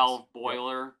Oh yes. 12 Yep.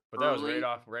 boiler But that was early.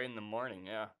 right in the morning.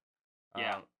 Yeah.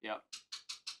 Yeah, Um, yeah.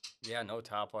 yeah, no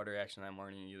top water action that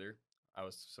morning either. I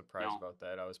was surprised No, about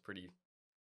that. I was pretty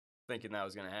thinking that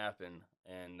was gonna happen,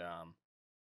 and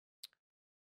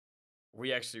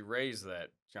we actually raised that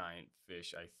giant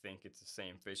fish. I think it's the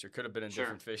same fish. There could have been a sure.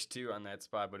 different fish too on that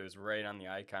spot, but it was right on the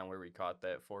icon where we caught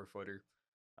that 4 footer.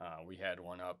 We had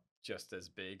one up just as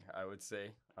big, I would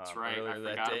say, That's right. I earlier that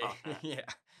forgot day. about that. Yeah,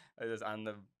 it was on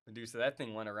the Medusa. That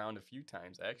thing went around a few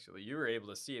times actually. You were able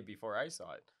to see it before I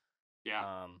saw it.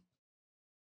 Yeah, Um,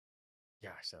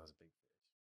 Gosh, that was a big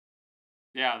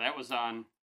yeah. That was on.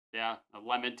 Yeah, a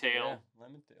lemon fish. Yeah, tail,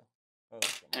 lemon tail. Oh,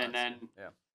 that's a and monster. then Yeah.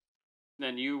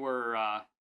 then you were uh,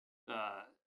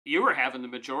 you were having the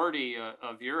majority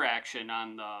of your action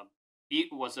on the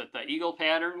was it the eagle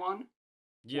pattern one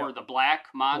or Yep. the black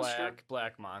monster?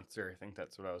 Black monster. I think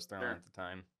that's what I was throwing Sure. at the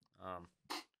time. Um,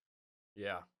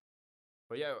 yeah.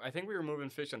 But yeah, I think we were moving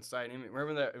fish on side imaging.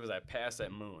 Remember that it was that past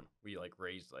that moon. We like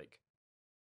raised like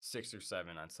 6 or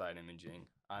 7 on side imaging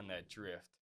on that drift,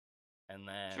 and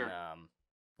then Sure.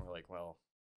 we're like, well,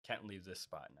 can't leave this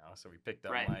spot now. So we picked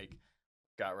up Right. Mike,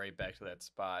 got right back to that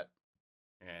spot,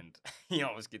 and he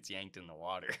almost gets yanked in the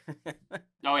water. That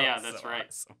Oh yeah, was so that's right.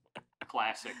 awesome.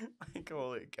 Classic. Like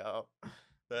holy cow,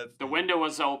 that The thing. window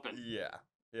was open. Yeah.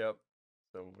 Yep.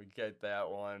 So we get that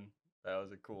one. That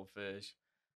was a cool fish,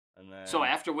 and So then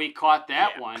after we caught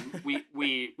that yeah. one,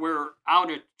 we were out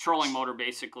at trolling motor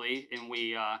basically, and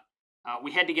we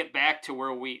had to get back to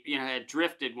where we had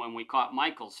drifted when we caught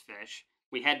Michael's fish.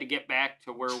 We had to get back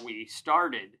to where we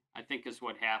started. I think is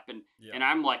what happened. Yep. And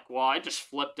I'm like, well, I just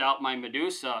flipped out my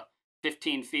Medusa,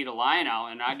 15 feet of line out,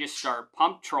 and I just start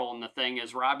pump trolling the thing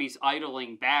as Robbie's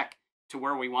idling back to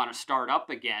where we want to start up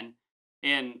again.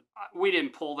 And we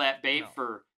didn't pull that bait No.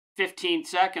 for 15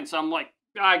 seconds. I'm like,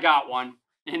 I got one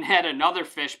and had another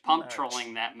fish pump Nice.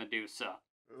 trolling that Medusa.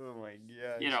 Oh my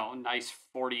gosh. Nice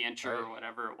 40-incher I or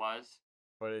whatever it was.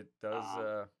 but it does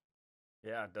Um,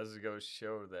 yeah, it does go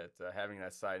show that having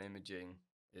that side imaging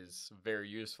is very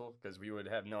useful because we would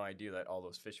have no idea that all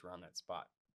those fish were on that spot.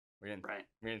 We didn't right.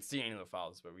 we didn't see any of the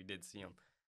fowls, but we did see them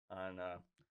on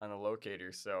the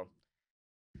locator. So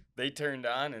they turned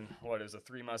on, and what, it was a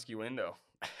 3 musky window.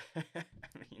 I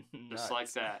mean, Just like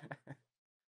nuts. that.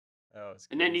 That was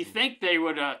And then you crazy. think they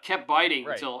would kept biting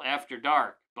Right. until after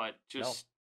dark, but No, just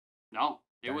no,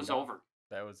 it turned was off. over.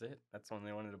 That was it. That's when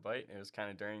they wanted to bite. It was kind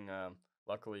of during.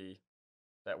 Luckily,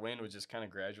 that wind was just kind of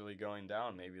gradually going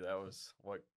down. Maybe that was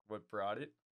what brought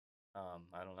it.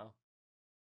 I don't know.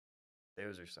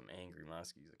 Those are some angry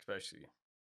muskies, especially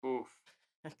Oof,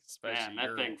 man, especially that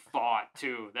your. thing fought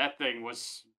too. That thing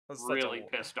was Was such a. really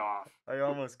pissed off. I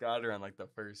almost got her on like the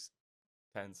first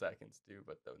 10 seconds too,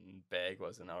 but the bag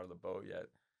wasn't out of the boat yet.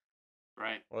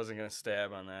 Right. Wasn't gonna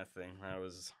stab on that thing. That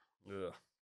was. Ugh.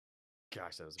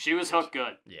 Gosh, that was a She big was fish. hooked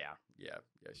good. Yeah, yeah,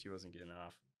 yeah. She wasn't getting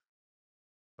off.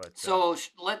 But So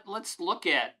let's look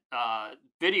at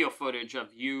video footage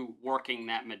of you working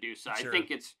that Medusa. I sure. think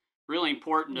it's really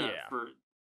important Yeah.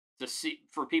 to see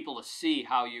for people to see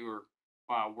how you were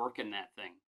working that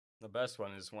thing. The best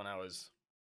one is when I was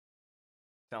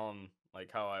telling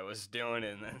like how I was doing,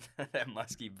 and then that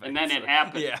muskie And then bites. it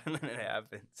happened. Yeah, and then it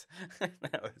happens.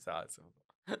 That was awesome.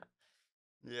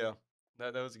 Yeah,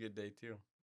 that was a good day too.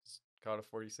 Just caught a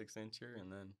 46 incher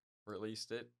and then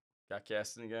released it. Got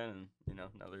casting again, and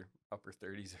another upper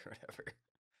 30s or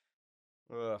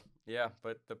whatever. Yeah,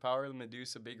 but the power of the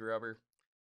Medusa big rubber,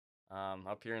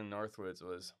 up here in the Northwoods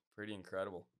was pretty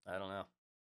incredible. I don't know.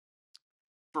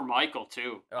 For Michael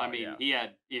too. I Oh mean, yeah.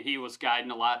 he was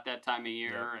guiding a lot that time of Yep.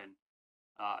 year, and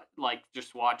like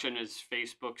just watching his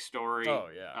Facebook story, Oh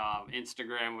yeah.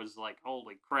 Instagram was like,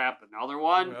 holy crap, another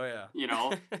one. Oh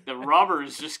yeah. The rubber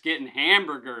is just getting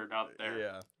hamburgered up there.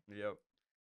 Yeah. Yep.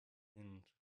 And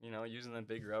using that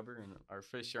big rubber, and our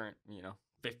fish aren't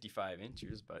 55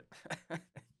 inches, but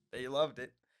they loved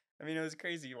it. I mean, it was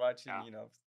crazy watching Yeah.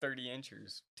 30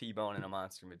 inchers T-boning a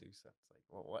monster Medusa. It's like,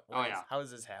 well, Oh yeah. how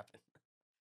does this happen?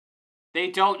 They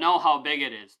don't know how big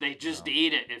it is. They just No.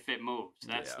 eat it if it moves.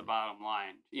 That's Yeah. the bottom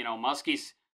line.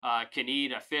 Muskies can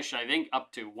eat a fish, I think,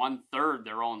 up to 1/3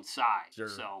 their own size. Sure.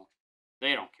 So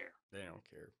they don't care. They don't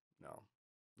care. No.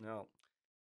 No.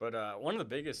 But one of the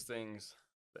biggest things,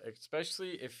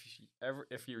 especially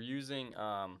if you're using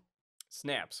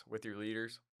snaps with your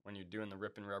leaders when you're doing the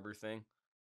rip and rubber thing,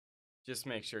 just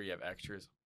make sure you have extras.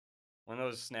 When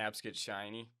those snaps get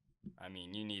shiny, I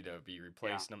mean, you need to be Yeah.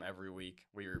 replacing them every week.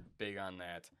 We were big on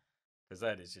that because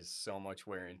that is just so much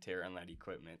wear and tear on that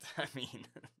equipment. I mean,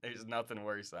 there's nothing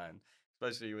worse on,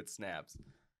 especially with snaps.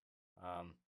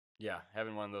 Yeah,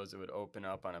 having one of those that would open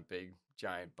up on a big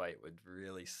giant bite would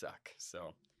really suck.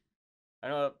 So, I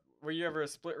know. Were you ever a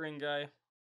split ring guy?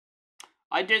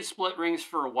 I did split rings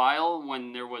for a while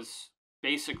when there was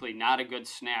basically not a good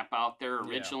snap out there. Yeah.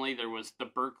 Originally, there was the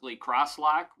Berkeley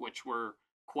Crosslock, which were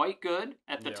quite good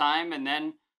at the Yep. time, and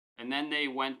then they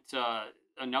went.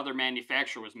 Another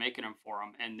manufacturer was making them for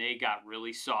them, and they got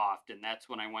really soft, and that's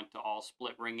when I went to all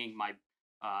split ringing.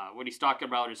 What he's talking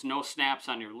about is no snaps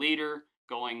on your leader,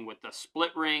 going with a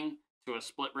split ring to a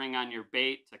split ring on your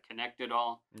bait to connect it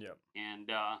all, Yep. and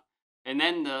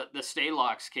then the stay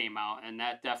locks came out, and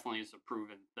that definitely is a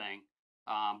proven thing.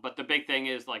 But the big thing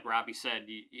is, like Robbie said,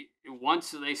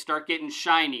 once they start getting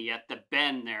shiny at the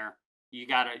bend there, you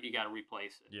gotta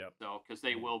replace it. Yep. So because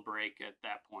they will break at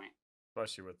that point.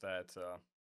 especially with that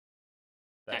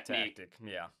technique. tactic.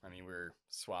 Yeah, I mean we're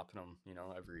swapping them,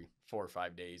 every 4 or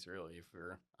 5 days really if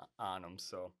we're on them.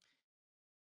 So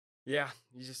yeah,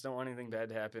 you just don't want anything bad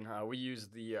to happen. We use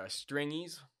the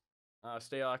Stringies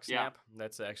stay lock Yeah, snap.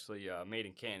 That's actually made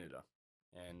in Canada,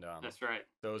 and that's right.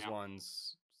 those Yeah.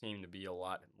 ones seem to be a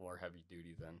lot more heavy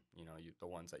duty than the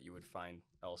ones that you would find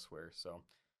elsewhere. So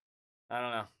I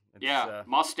don't know. It's Yeah,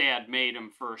 Mustad made them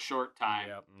for a short time,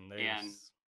 yeah, and and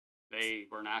there's they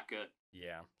were not good.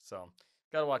 yeah. So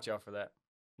gotta watch out for that.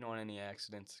 You don't want any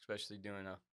accidents, especially doing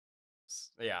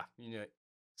yeah,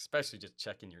 especially just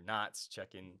checking your knots,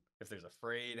 checking if there's a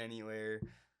frayed anywhere.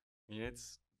 I mean,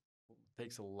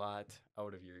 takes a lot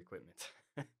out of your equipment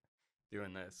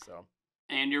doing this. So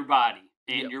And your body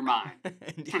and yep, your mind.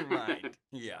 and your mind.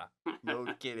 Yeah, no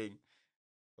kidding.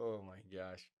 Oh my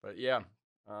gosh. But yeah,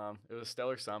 it was a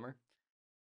stellar summer.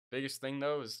 Biggest thing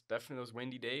though is definitely those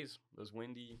windy days, those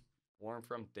windy, warm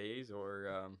front days,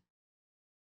 or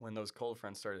when those cold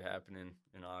fronts started happening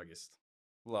in August.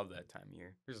 Love that time of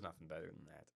year. There's nothing better than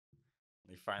that.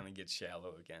 They finally get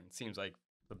shallow again. Seems like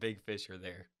the big fish are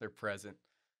there. They're present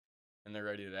and they're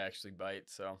ready to actually bite.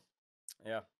 So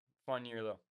yeah, fun year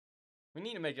though. We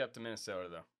need to make it up to Minnesota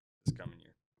though this coming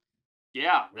year.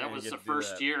 Yeah, We're that gonna was get the to do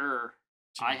first that. year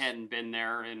I Jeez. hadn't been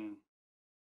there in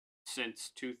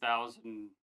since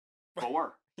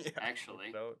 2004, Yeah, no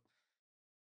actually. doubt.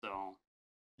 So,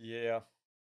 Yeah.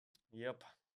 Yep.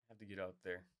 Have to get out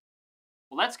there.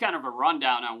 well, that's kind of a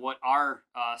rundown on what our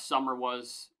summer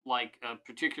was like,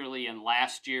 particularly in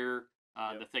last year.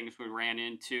 Yep. The things we ran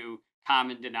into,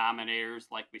 common denominators,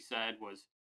 like we said, was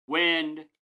wind.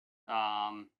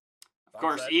 Of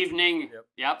course, Sunset. evening. Yep.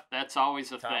 Yep, that's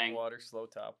always a Top thing. water, slow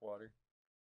top water.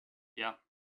 Yep.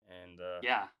 And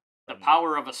Yeah. The then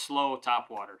power of a slow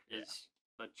topwater yeah. is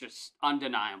just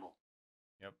undeniable.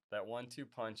 Yep. That 1-2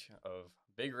 punch of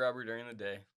big rubber during the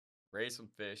day, raise some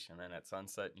fish, and then at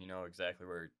sunset you know exactly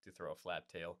where to throw a flat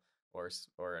tail or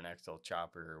an XL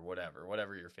chopper or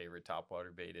whatever your favorite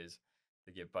topwater bait is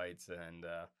to get bites. And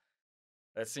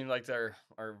that seemed like our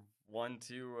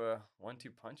 1-2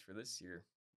 punch for this year.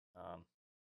 Um,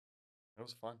 it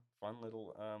was fun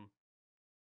little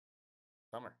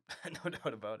summer, no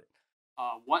doubt about it.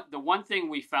 The one thing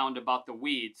we found about the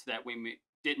weeds that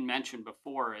didn't mention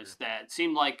before is Sure. that it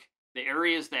seemed like the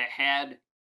areas that had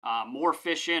more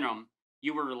fish in them,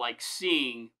 you were like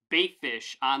seeing bait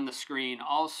fish on the screen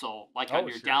also, like on Oh,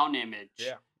 your sure. down image.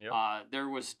 Yeah. Yep. There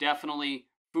was definitely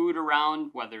food around,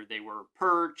 whether they were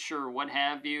perch or what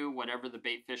have you, whatever the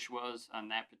bait fish was on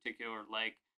that particular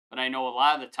lake. But I know a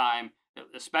lot of the time,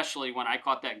 especially when I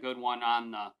caught that good one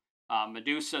on the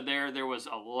Medusa, there was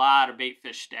a lot of bait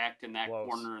fish stacked in that Close.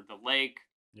 corner of the lake.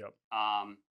 Yep.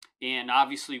 Um, and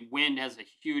obviously, wind has a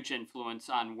huge influence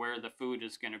on where the food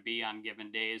is going to be on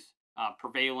given days.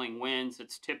 Prevailing winds,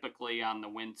 it's typically on the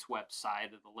windswept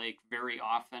side of the lake very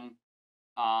often.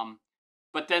 Um,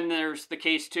 but then there's the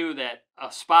case too that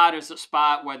a spot is a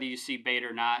spot whether you see bait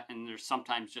or not, and there's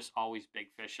sometimes just always big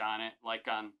fish on it, like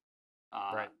on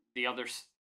uh, Right. the other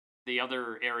the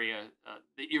other area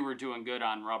that you were doing good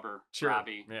on rubber, Sure.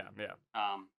 Robbie. Yeah. Yeah.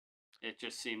 Um, it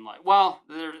just seemed like, well,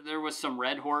 there was some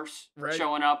red horse Right.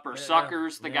 showing up or Yeah.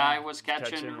 suckers the Yeah. guy was catching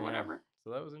Catching. or Yeah. whatever.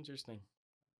 So that was interesting.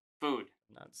 Food.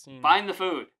 Not seen. Find the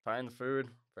food. Find the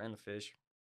food. Find the fish.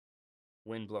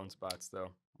 Wind blown spots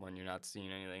though. When you're not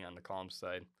seeing anything on the calm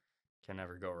side, can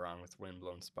never go wrong with wind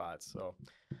blown spots. So,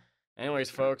 anyways,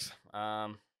 folks.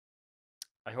 I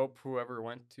hope whoever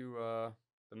went to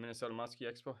the Minnesota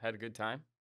Muskie Expo had a good time.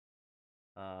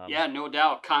 Yeah, no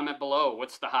doubt. Comment below.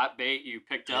 What's the hot bait you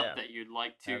picked up Yeah. that you'd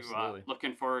like to Absolutely.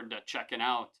 looking forward to checking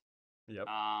out? Yep.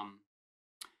 Um,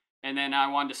 and then I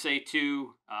wanted to say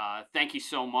too, thank you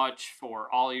so much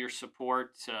for all your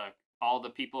support. All the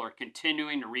people are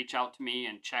continuing to reach out to me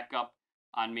and check up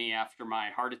on me after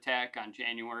my heart attack on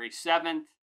January 7th.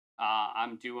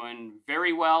 I'm doing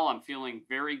very well. I'm feeling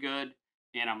very good,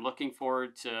 and I'm looking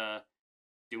forward to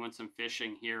doing some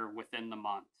fishing here within the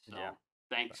month. So Yeah.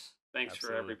 thanks for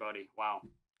Absolutely. everybody. Wow.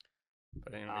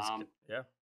 But anyways, Um, yeah.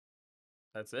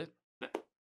 That's it. th-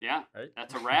 yeah, Right.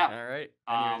 that's a wrap. All right.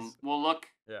 Anyways, We'll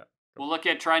look yeah. Go we'll look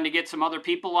at trying to get some other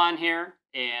people on here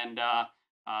and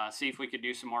see if we could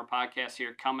do some more podcasts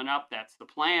here coming up. That's the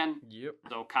plan. Yep.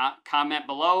 So comment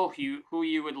below who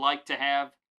you would like to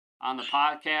have on the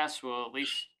podcast. We'll at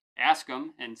least ask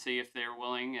them and see if they're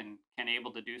willing and can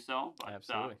able to do so. But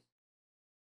Absolutely.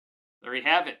 there you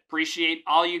have it. Appreciate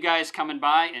all you guys coming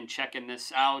by and checking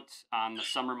this out on the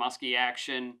summer muskie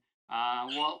action.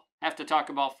 We'll have to talk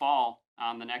about fall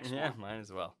on the next Yeah, one. mine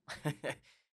as well.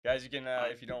 Guys, you can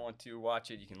But if you don't want to watch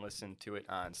it, you can listen to it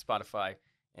on Spotify,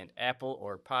 and Apple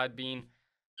or Podbean.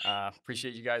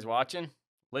 Appreciate you guys watching,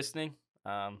 listening.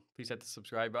 Please hit the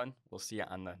subscribe button. We'll see you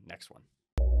on the next one.